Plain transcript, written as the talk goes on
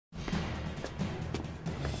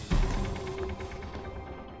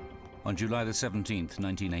On July the 17th,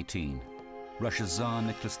 1918, Russia's Tsar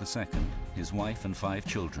Nicholas II, his wife and 5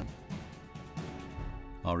 children,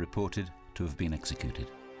 are reported to have been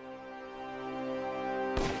executed.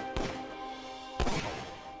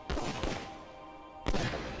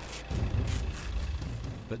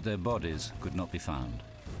 But their bodies could not be found.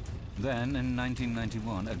 Then, in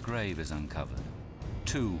 1991, a grave is uncovered.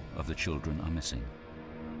 2 of the children are missing.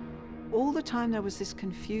 All the time there was this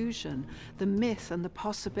confusion, the myth and the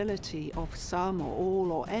possibility of some or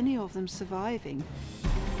all or any of them surviving.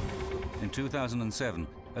 In 2007,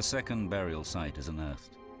 a second burial site is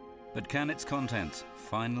unearthed. But can its contents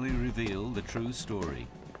finally reveal the true story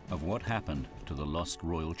of what happened to the lost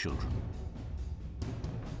royal children?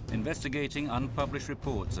 Investigating unpublished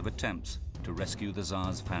reports of attempts to rescue the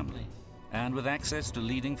Tsar's family, and with access to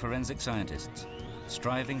leading forensic scientists,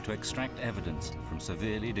 striving to extract evidence from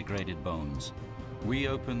severely degraded bones, we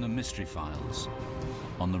open the mystery files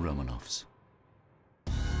on the Romanovs.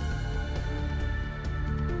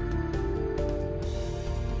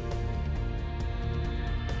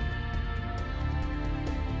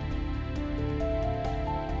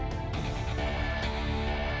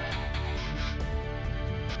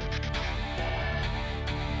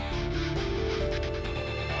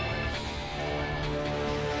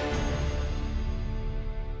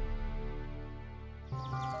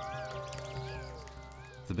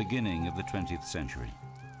 The beginning of the 20th century.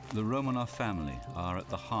 The Romanov family are at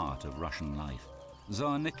the heart of Russian life.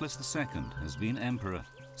 Tsar Nicholas II has been emperor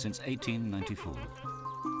since 1894.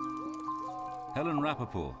 Helen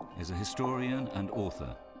Rappaport is a historian and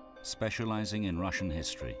author specializing in Russian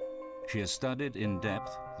history. She has studied in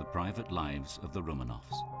depth the private lives of the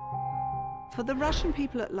Romanovs. For the Russian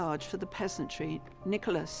people at large, for the peasantry,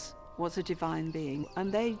 Nicholas was a divine being,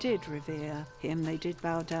 and they did revere him. They did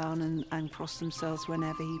bow down and cross themselves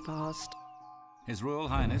whenever he passed. His Royal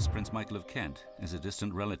Highness Prince Michael of Kent is a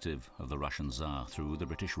distant relative of the Russian Tsar through the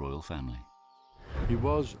British royal family. He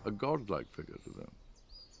was a godlike figure to them.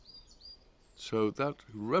 So that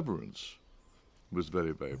reverence was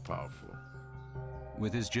very, very powerful.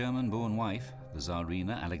 With his German-born wife, the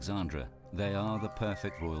Tsarina Alexandra, they are the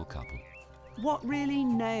perfect royal couple. What really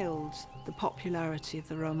nailed the popularity of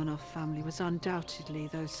the Romanov family was undoubtedly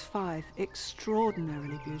those 5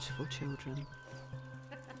 extraordinarily beautiful children.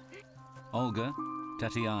 Olga,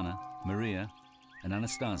 Tatiana, Maria, and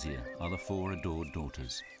Anastasia are the 4 adored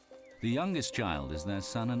daughters. The youngest child is their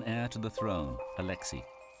son and heir to the throne, Alexei.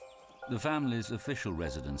 The family's official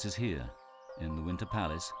residence is here, in the Winter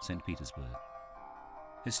Palace, St. Petersburg.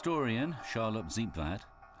 Historian Charlotte Ziepwart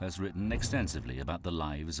has written extensively about the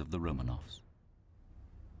lives of the Romanovs.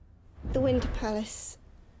 The Winter Palace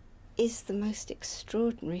is the most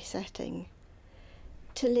extraordinary setting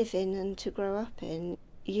to live in and to grow up in.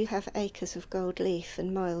 You have acres of gold leaf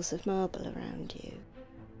and miles of marble around you.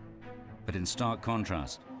 But in stark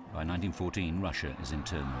contrast, by 1914, Russia is in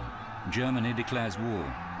turmoil. Germany declares war.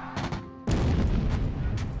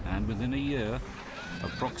 And within a year,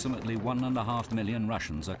 approximately 1.5 million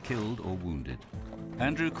Russians are killed or wounded.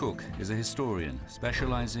 Andrew Cook is a historian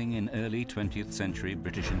specializing in early 20th century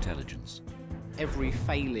British intelligence. Every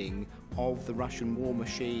failing of the Russian war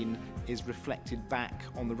machine is reflected back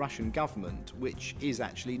on the Russian government, which is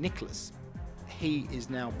actually Nicholas. He is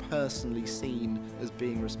now personally seen as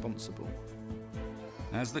being responsible.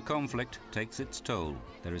 As the conflict takes its toll,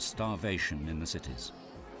 there is starvation in the cities.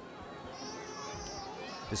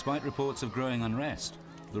 Despite reports of growing unrest,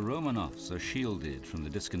 the Romanovs are shielded from the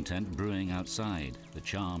discontent brewing outside the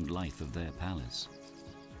charmed life of their palace.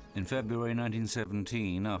 In February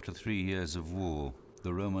 1917, after 3 years of war, the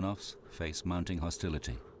Romanovs face mounting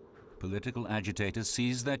hostility. Political agitators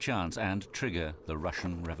seize their chance and trigger the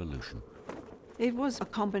Russian Revolution. It was a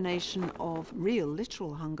combination of real,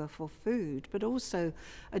 literal hunger for food, but also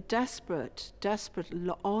a desperate,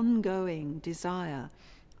 ongoing desire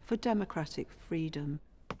for democratic freedom.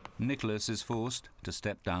 Nicholas is forced to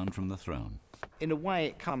step down from the throne. In a way,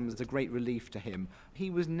 it comes as a great relief to him.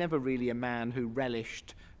 He was never really a man who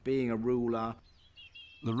relished being a ruler.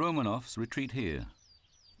 The Romanovs retreat here,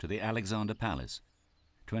 to the Alexander Palace,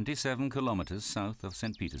 27 kilometers south of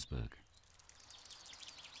St. Petersburg.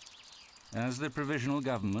 As the provisional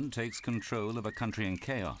government takes control of a country in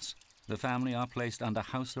chaos, the family are placed under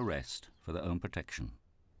house arrest for their own protection.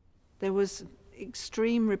 There was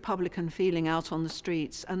extreme Republican feeling out on the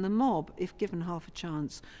streets, and the mob, if given half a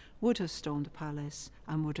chance, would have stormed the palace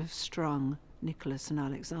and would have strung Nicholas and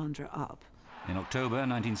Alexandra up. In October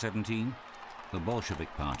 1917, the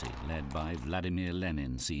Bolshevik Party, led by Vladimir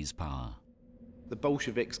Lenin, seized power. The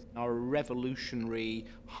Bolsheviks are a revolutionary,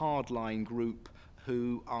 hardline group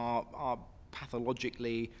who are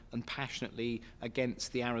pathologically and passionately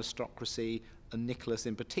against the aristocracy and Nicholas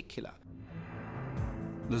in particular.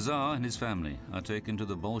 The Tsar and his family are taken to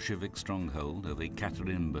the Bolshevik stronghold of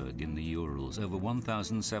Ekaterinburg in the Urals, over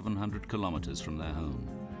 1,700 kilometers from their home.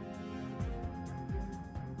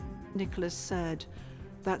 Nicholas said,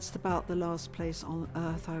 "That's about the last place on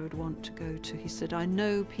earth I would want to go to." He said, "I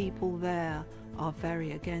know people there are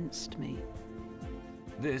very against me."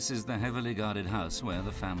 This is the heavily guarded house where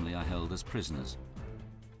the family are held as prisoners,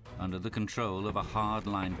 under the control of a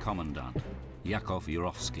hard-line commandant, Yakov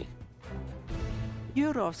Yurovsky.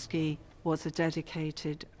 Yurovsky was a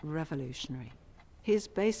dedicated revolutionary. His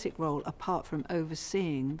basic role, apart from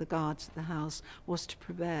overseeing the guards at the house, was to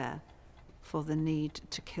prepare for the need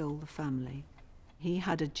to kill the family. He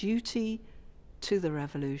had a duty to the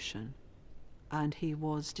revolution, and he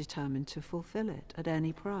was determined to fulfill it at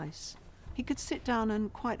any price. He could sit down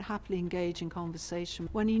and quite happily engage in conversation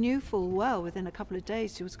when he knew full well within a couple of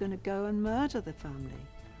days he was going to go and murder the family.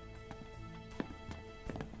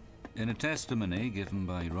 In a testimony given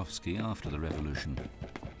by Yurovsky after the revolution,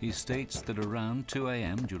 he states that around 2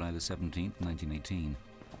 a.m., July the 17th, 1918,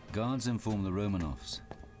 guards inform the Romanovs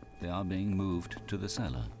they are being moved to the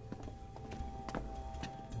cellar.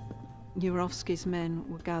 Yurovsky's men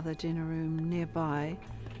were gathered in a room nearby,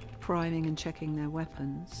 priming and checking their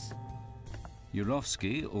weapons.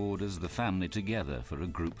 Yurovsky orders the family together for a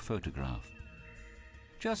group photograph,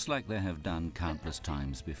 just like they have done countless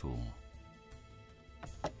times before.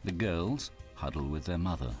 The girls huddle with their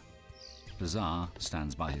mother. The Tsar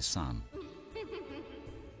stands by his son.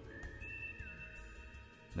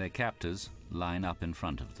 Their captors line up in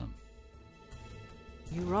front of them.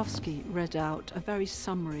 Yurovsky read out a very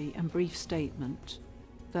summary and brief statement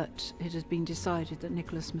that it had been decided that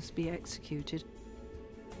Nicholas must be executed.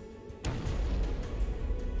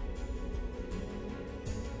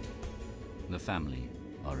 The family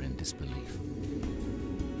are in disbelief.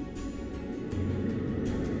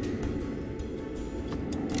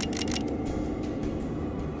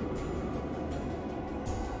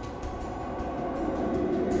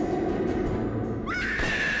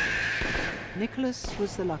 Nicholas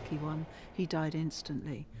was the lucky one. He died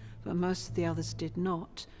instantly, but most of the others did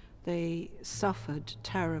not. They suffered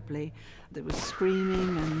terribly. There was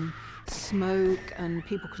screaming and smoke, and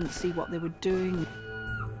people couldn't see what they were doing.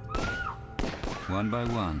 One by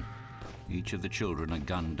one, each of the children are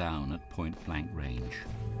gunned down at point-blank range.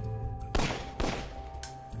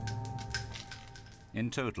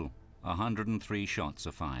 In total, 103 shots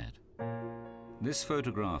are fired. This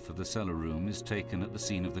photograph of the cellar room is taken at the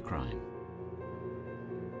scene of the crime.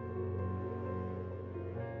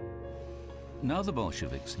 Now the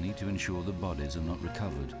Bolsheviks need to ensure the bodies are not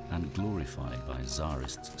recovered and glorified by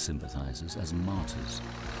Tsarist sympathizers as martyrs.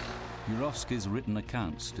 Yurovsky's written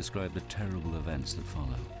accounts describe the terrible events that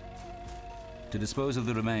follow. To dispose of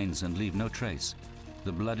the remains and leave no trace,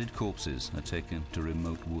 the bloodied corpses are taken to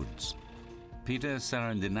remote woods. Peter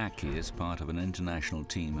Sarandinaki is part of an international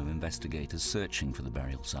team of investigators searching for the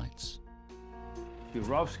burial sites.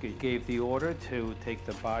 Yurovsky gave the order to take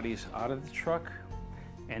the bodies out of the truck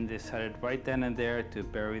and decided right then and there to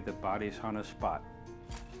bury the bodies on a spot.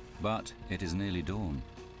 But it is nearly dawn.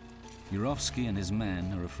 Yurovsky and his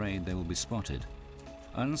men are afraid they will be spotted.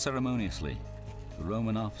 Unceremoniously, the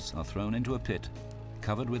Romanovs are thrown into a pit,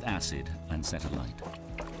 covered with acid and set alight.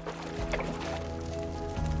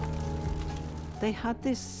 They had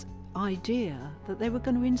this idea that they were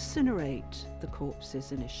going to incinerate the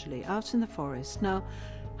corpses initially out in the forest. Now,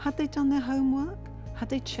 had they done their homework? Had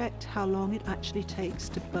they checked how long it actually takes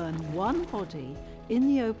to burn one body in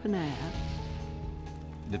the open air?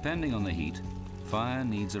 Depending on the heat, fire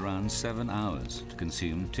needs around 7 hours to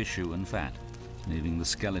consume tissue and fat, leaving the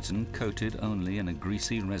skeleton coated only in a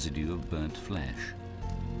greasy residue of burnt flesh.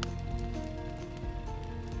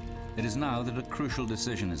 It is now that a crucial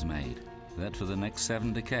decision is made that for the next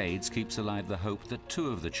 7 decades keeps alive the hope that 2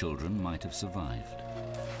 of the children might have survived.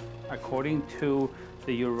 According to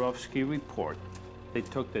the Yurovsky report, they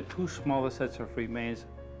took the 2 smallest sets of remains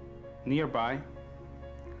nearby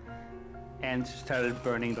and started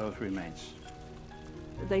burning those remains.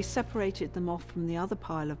 They separated them off from the other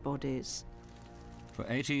pile of bodies. For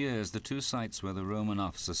 80 years, the 2 sites where the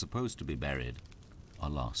Romanovs are supposed to be buried are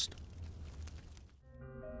lost.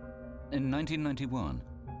 In 1991,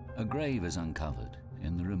 a grave is uncovered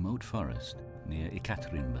in the remote forest near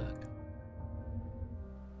Ekaterinburg.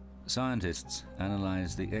 Scientists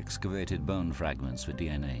analyze the excavated bone fragments for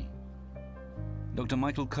DNA. Dr.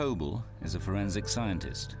 Michael Coble is a forensic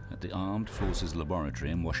scientist at the Armed Forces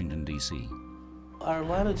Laboratory in Washington, D.C. Our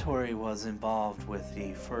laboratory was involved with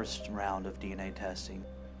the first round of DNA testing.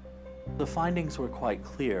 The findings were quite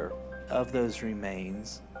clear. Of those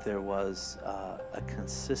remains, there was a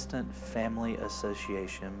consistent family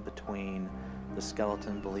association between the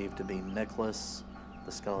skeleton believed to be Nicholas,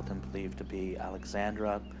 the skeleton believed to be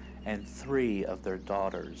Alexandra, and 3 of their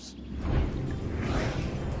daughters.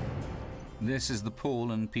 This is the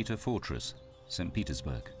Paul and Peter Fortress, St.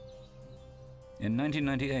 Petersburg. In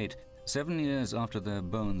 1998, 7 years after their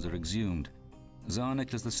bones are exhumed, Tsar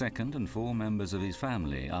Nicholas II and 4 members of his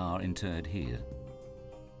family are interred here.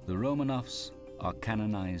 The Romanovs are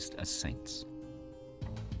canonized as saints.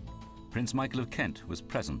 Prince Michael of Kent was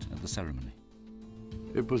present at the ceremony.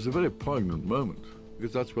 It was a very poignant moment,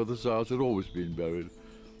 because that's where the Tsars had always been buried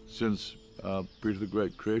since Peter the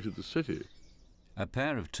Great created the city. A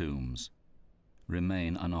pair of tombs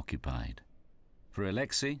remain unoccupied. For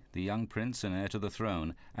Alexei, the young prince and heir to the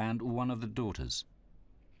throne, and one of the daughters,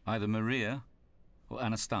 either Maria or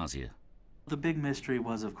Anastasia. The big mystery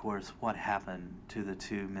was, of course, what happened to the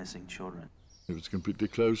 2 missing children. It was a completely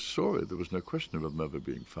closed story. There was no question of them ever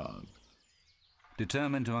being found.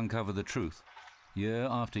 Determined to uncover the truth, year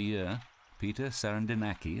after year, Peter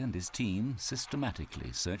Sarandinaki and his team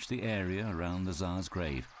systematically searched the area around the Tsar's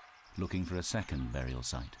grave, looking for a second burial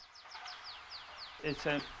site. It's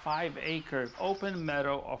a 5-acre open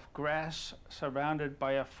meadow of grass surrounded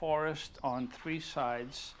by a forest on 3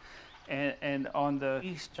 sides, and on the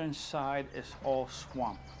eastern side is all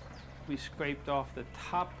swamp. We scraped off the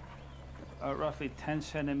top roughly 10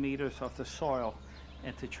 centimeters of the soil,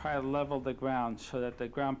 and to try to level the ground so that the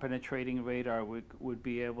ground penetrating radar would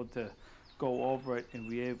be able to go over it and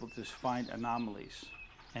be able to find anomalies.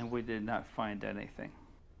 And we did not find anything.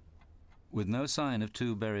 With no sign of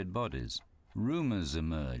 2 buried bodies, rumors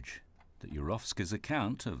emerge that Yurovsky's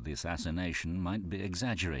account of the assassination might be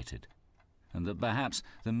exaggerated, and that perhaps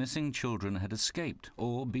the missing children had escaped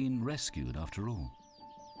or been rescued after all.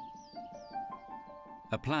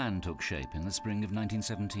 A plan took shape in the spring of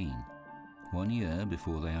 1917, 1 year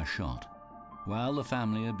before they are shot, while the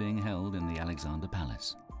family are being held in the Alexander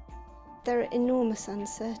Palace. There are enormous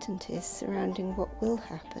uncertainties surrounding what will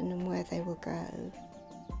happen and where they will go.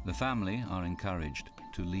 The family are encouraged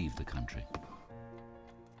to leave the country.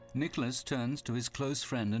 Nicholas turns to his close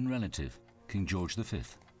friend and relative, King George V.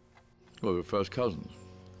 Well, they were first cousins,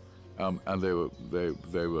 and they were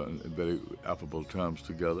in very affable terms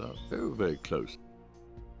together. They were very close.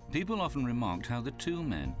 People often remarked how the 2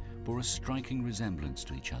 men bore a striking resemblance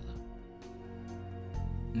to each other.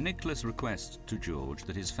 Nicholas requests to George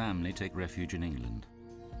that his family take refuge in England.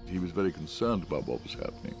 He was very concerned about what was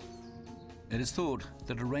happening. It is thought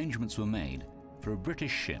that arrangements were made for a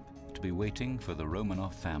British ship to be waiting for the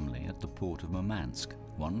Romanov family at the port of Murmansk,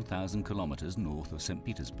 1,000 kilometers north of St.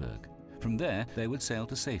 Petersburg. From there, they would sail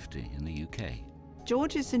to safety in the UK.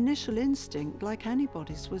 George's initial instinct, like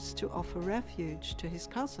anybody's, was to offer refuge to his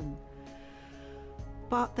cousin.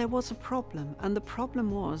 But there was a problem, and the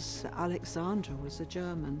problem was Alexandra was a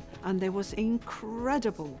German, and there was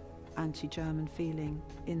incredible anti-German feeling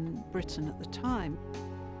in Britain at the time.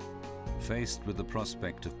 Faced with the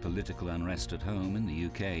prospect of political unrest at home in the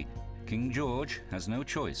UK, King George has no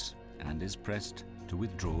choice and is pressed to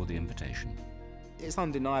withdraw the invitation. It's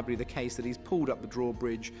undeniably the case that he's pulled up the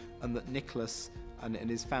drawbridge and that Nicholas and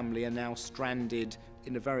his family are now stranded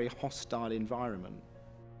in a very hostile environment.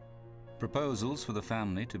 Proposals for the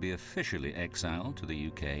family to be officially exiled to the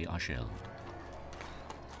UK are shelved.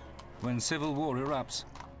 When civil war erupts,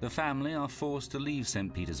 the family are forced to leave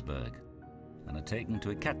St. Petersburg and are taken to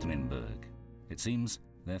Ekaterinburg. It seems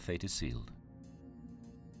their fate is sealed.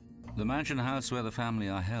 The mansion house where the family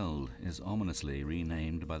are held is ominously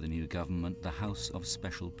renamed by the new government the House of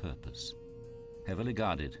Special Purpose. Heavily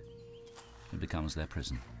guarded, it becomes their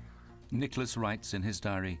prison. Nicholas writes in his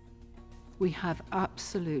diary, "We have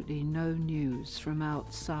absolutely no news from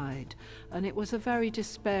outside, and it was a very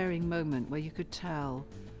despairing moment where you could tell,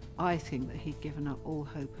 I think, that he'd given up all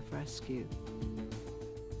hope of rescue."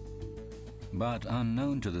 But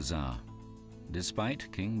unknown to the Tsar,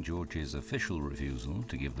 despite King George's official refusal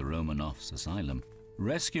to give the Romanovs asylum,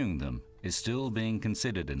 rescuing them is still being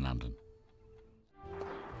considered in London.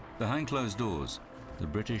 Behind closed doors, the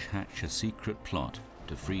British hatch a secret plot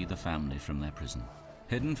to free the family from their prison.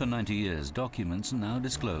 Hidden for 90 years, documents now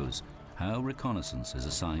disclose how reconnaissance is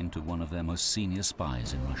assigned to one of their most senior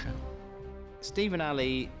spies in Russia. Stephen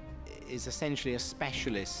Alley is essentially a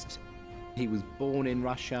specialist. He was born in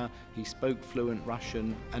Russia, he spoke fluent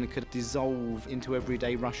Russian and could dissolve into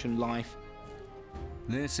everyday Russian life.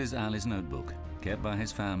 This is Ali's notebook, kept by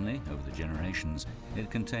his family over the generations. It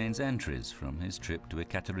contains entries from his trip to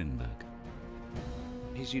Ekaterinburg.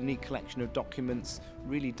 His unique collection of documents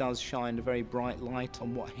really does shine a very bright light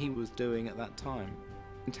on what he was doing at that time.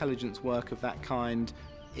 Intelligence work of that kind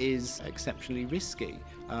is exceptionally risky.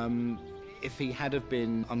 If he had have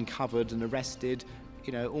been uncovered and arrested,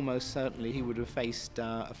 you know, almost certainly he would have faced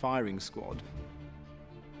a firing squad.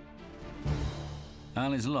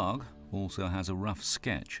 Ali's log also has a rough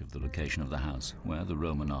sketch of the location of the house where the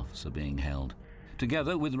Romanovs are being held.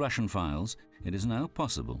 Together with Russian files, it is now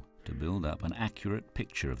possible to build up an accurate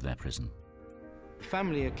picture of their prison. The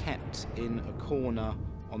family are kept in a corner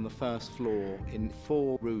on the first floor in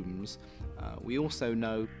 4 rooms. We also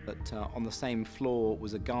know that on the same floor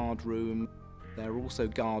was a guard room. There are also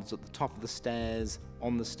guards at the top of the stairs,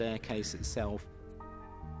 on the staircase itself.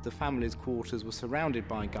 The family's quarters were surrounded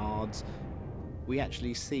by guards. We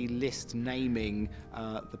actually see lists naming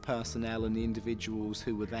the personnel and the individuals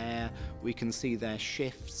who were there. We can see their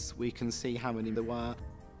shifts. We can see how many there were.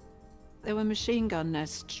 There were machine gun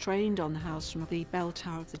nests trained on the house from the bell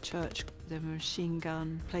tower of the church. There were machine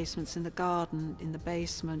gun placements in the garden, in the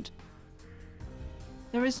basement.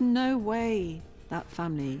 There is no way that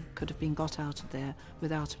family could have been got out of there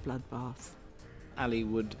without a bloodbath. Ali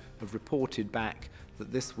would have reported back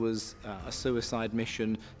that this was a suicide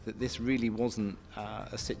mission, that this really wasn't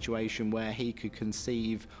a situation where he could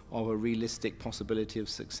conceive of a realistic possibility of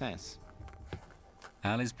success.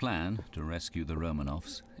 Ali's plan to rescue the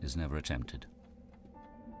Romanovs is never attempted.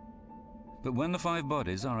 But when the 5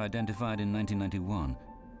 bodies are identified in 1991,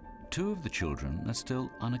 2 of the children are still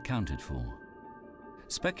unaccounted for.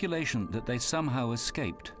 Speculation that they somehow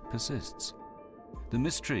escaped persists. The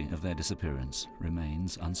mystery of their disappearance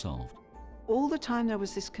remains unsolved. All the time there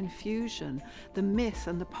was this confusion, the myth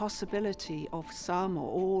and the possibility of some or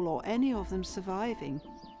all or any of them surviving.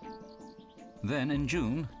 Then in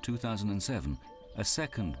June 2007, a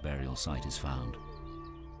second burial site is found,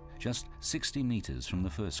 just 60 meters from the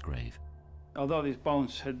first grave. Although these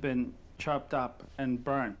bones had been chopped up and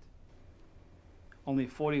burnt, only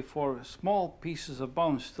 44 small pieces of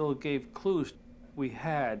bones still gave clues. We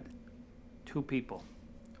had 2 people.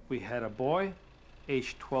 We had a boy,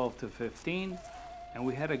 aged 12 to 15, and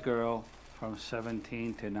we had a girl from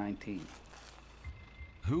 17 to 19.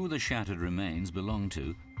 Who the shattered remains belong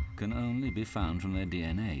to can only be found from their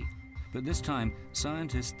DNA. But this time,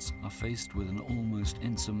 scientists are faced with an almost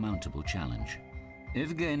insurmountable challenge.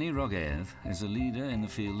 Evgeny Rogaev is a leader in the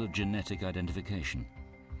field of genetic identification.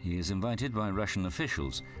 He is invited by Russian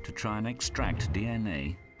officials to try and extract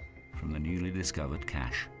DNA from the newly discovered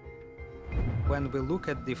cache. When we look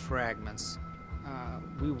at the fragments,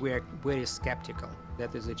 we were very skeptical.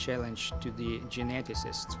 That is a challenge to the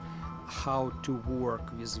geneticists, how to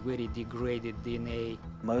work with very degraded DNA.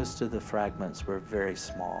 Most of the fragments were very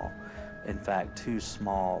small, in fact, too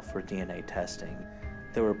small for DNA testing.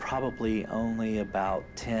 There were probably only about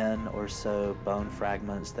 10 or so bone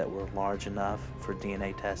fragments that were large enough for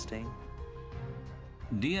DNA testing.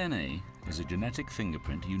 DNA is a genetic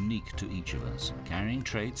fingerprint unique to each of us, carrying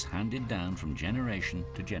traits handed down from generation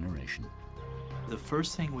to generation. The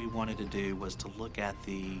first thing we wanted to do was to look at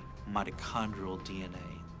the mitochondrial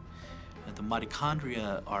DNA. And the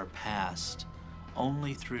mitochondria are passed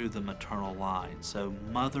only through the maternal line. So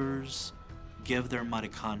mothers give their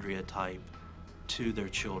mitochondria type to their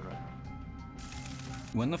children.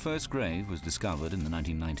 When the first grave was discovered in the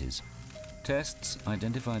 1990s, tests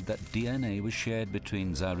identified that DNA was shared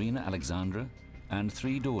between Tsarina Alexandra and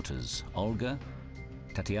 3 daughters, Olga,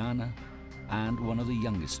 Tatiana, and one of the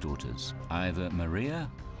youngest daughters, either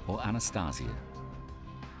Maria or Anastasia.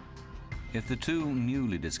 If the 2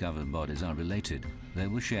 newly discovered bodies are related, they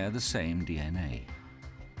will share the same DNA.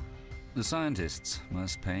 The scientists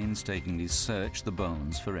must painstakingly search the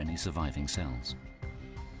bones for any surviving cells.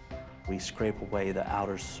 We scrape away the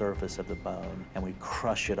outer surface of the bone and we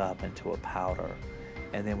crush it up into a powder.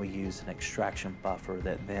 And then we use an extraction buffer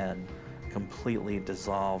that then completely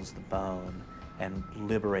dissolves the bone and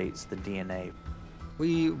liberates the DNA.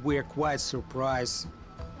 We were quite surprised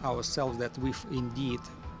ourselves that we indeed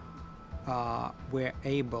were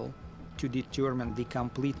able to determine the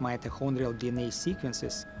complete mitochondrial DNA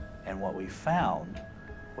sequences. And what we found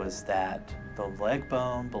was that the leg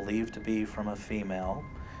bone believed to be from a female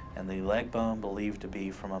and the leg bone believed to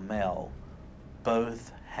be from a male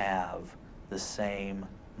both have the same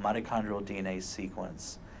mitochondrial DNA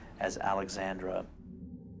sequence as Alexandra.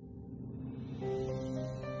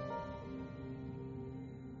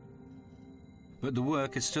 But the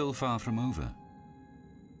work is still far from over.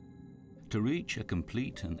 To reach a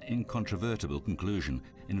complete and incontrovertible conclusion,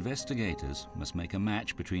 investigators must make a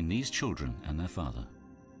match between these children and their father.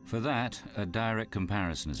 For that, a direct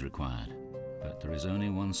comparison is required, but there is only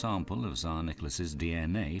one sample of Tsar Nicholas's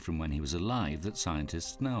DNA from when he was alive that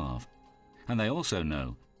scientists know of. And they also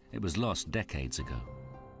know it was lost decades ago.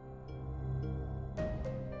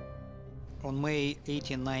 On May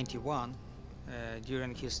 1891,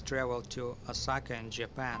 during his travel to Osaka in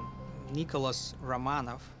Japan, Nicholas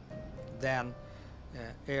Romanov, then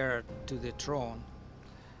heir to the throne,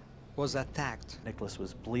 was attacked. Nicholas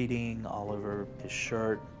was bleeding all over his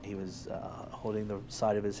shirt. He was holding the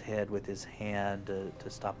side of his head with his hand to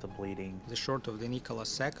stop the bleeding. The shirt of the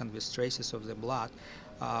Nicholas II with traces of the blood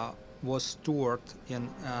was stored in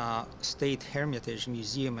State Hermitage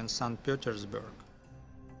Museum in St. Petersburg.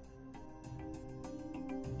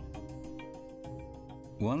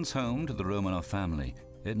 Once home to the Romanov family,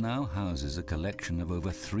 it now houses a collection of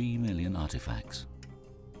over 3 million artifacts.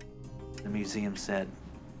 The museum said,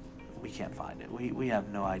 we can't find it. We have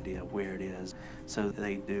no idea where it is. So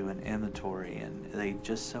they do an inventory, and they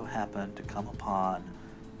just so happen to come upon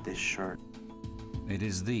this shirt. It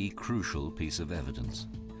is the crucial piece of evidence.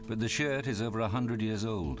 But the shirt is over 100 years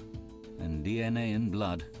old, and DNA in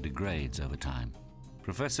blood degrades over time.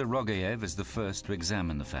 Professor Rogayev is the first to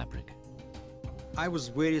examine the fabric. I was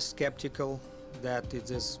very skeptical that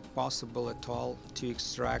it is possible at all to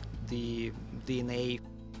extract the DNA.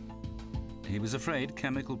 He was afraid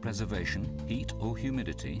chemical preservation, heat or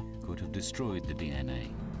humidity could have destroyed the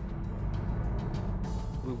DNA.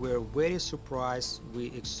 We were very surprised. We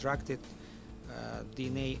extracted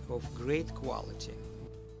DNA of great quality.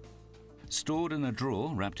 Stored in a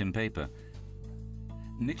drawer wrapped in paper,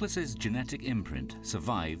 Nicholas's genetic imprint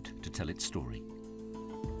survived to tell its story.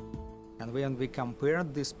 And when we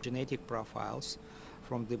compared these genetic profiles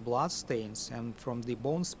from the blood stains and from the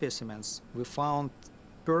bone specimens, we found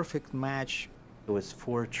perfect match. It was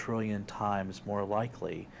 4 trillion times more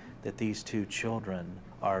likely that these two children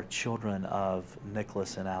are children of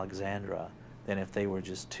Nicholas and Alexandra than if they were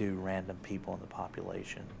just 2 random people in the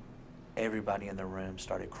population. Everybody in the room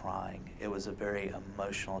started crying. It was a very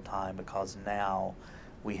emotional time because now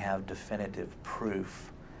we have definitive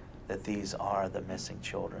proof that these are the missing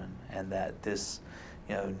children and that this,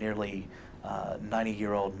 nearly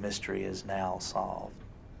 90-year-old mystery is now solved.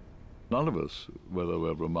 None of us, whether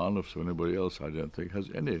we're Romanovs or anybody else, I don't think, has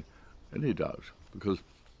any doubt, because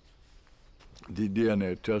the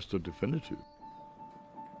DNA tests are definitive.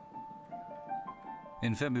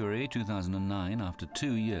 In February 2009, after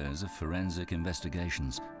 2 years of forensic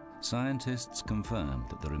investigations, scientists confirmed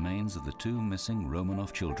that the remains of the 2 missing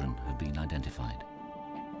Romanov children have been identified.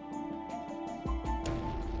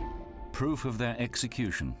 Proof of their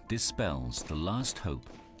execution dispels the last hope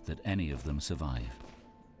that any of them survive.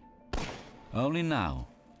 Only now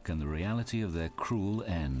can the reality of their cruel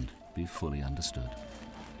end be fully understood.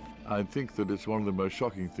 I think that it's one of the most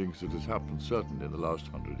shocking things that has happened, certainly in the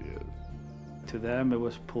last 100 years. To them, it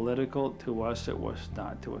was political. To us, it was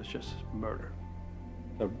not. It was just murder.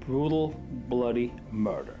 A brutal, bloody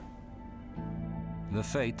murder. The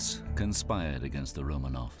fates conspired against the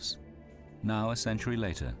Romanovs. Now, a century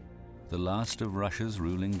later, the last of Russia's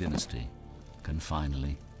ruling dynasty can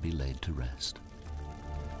finally be laid to rest.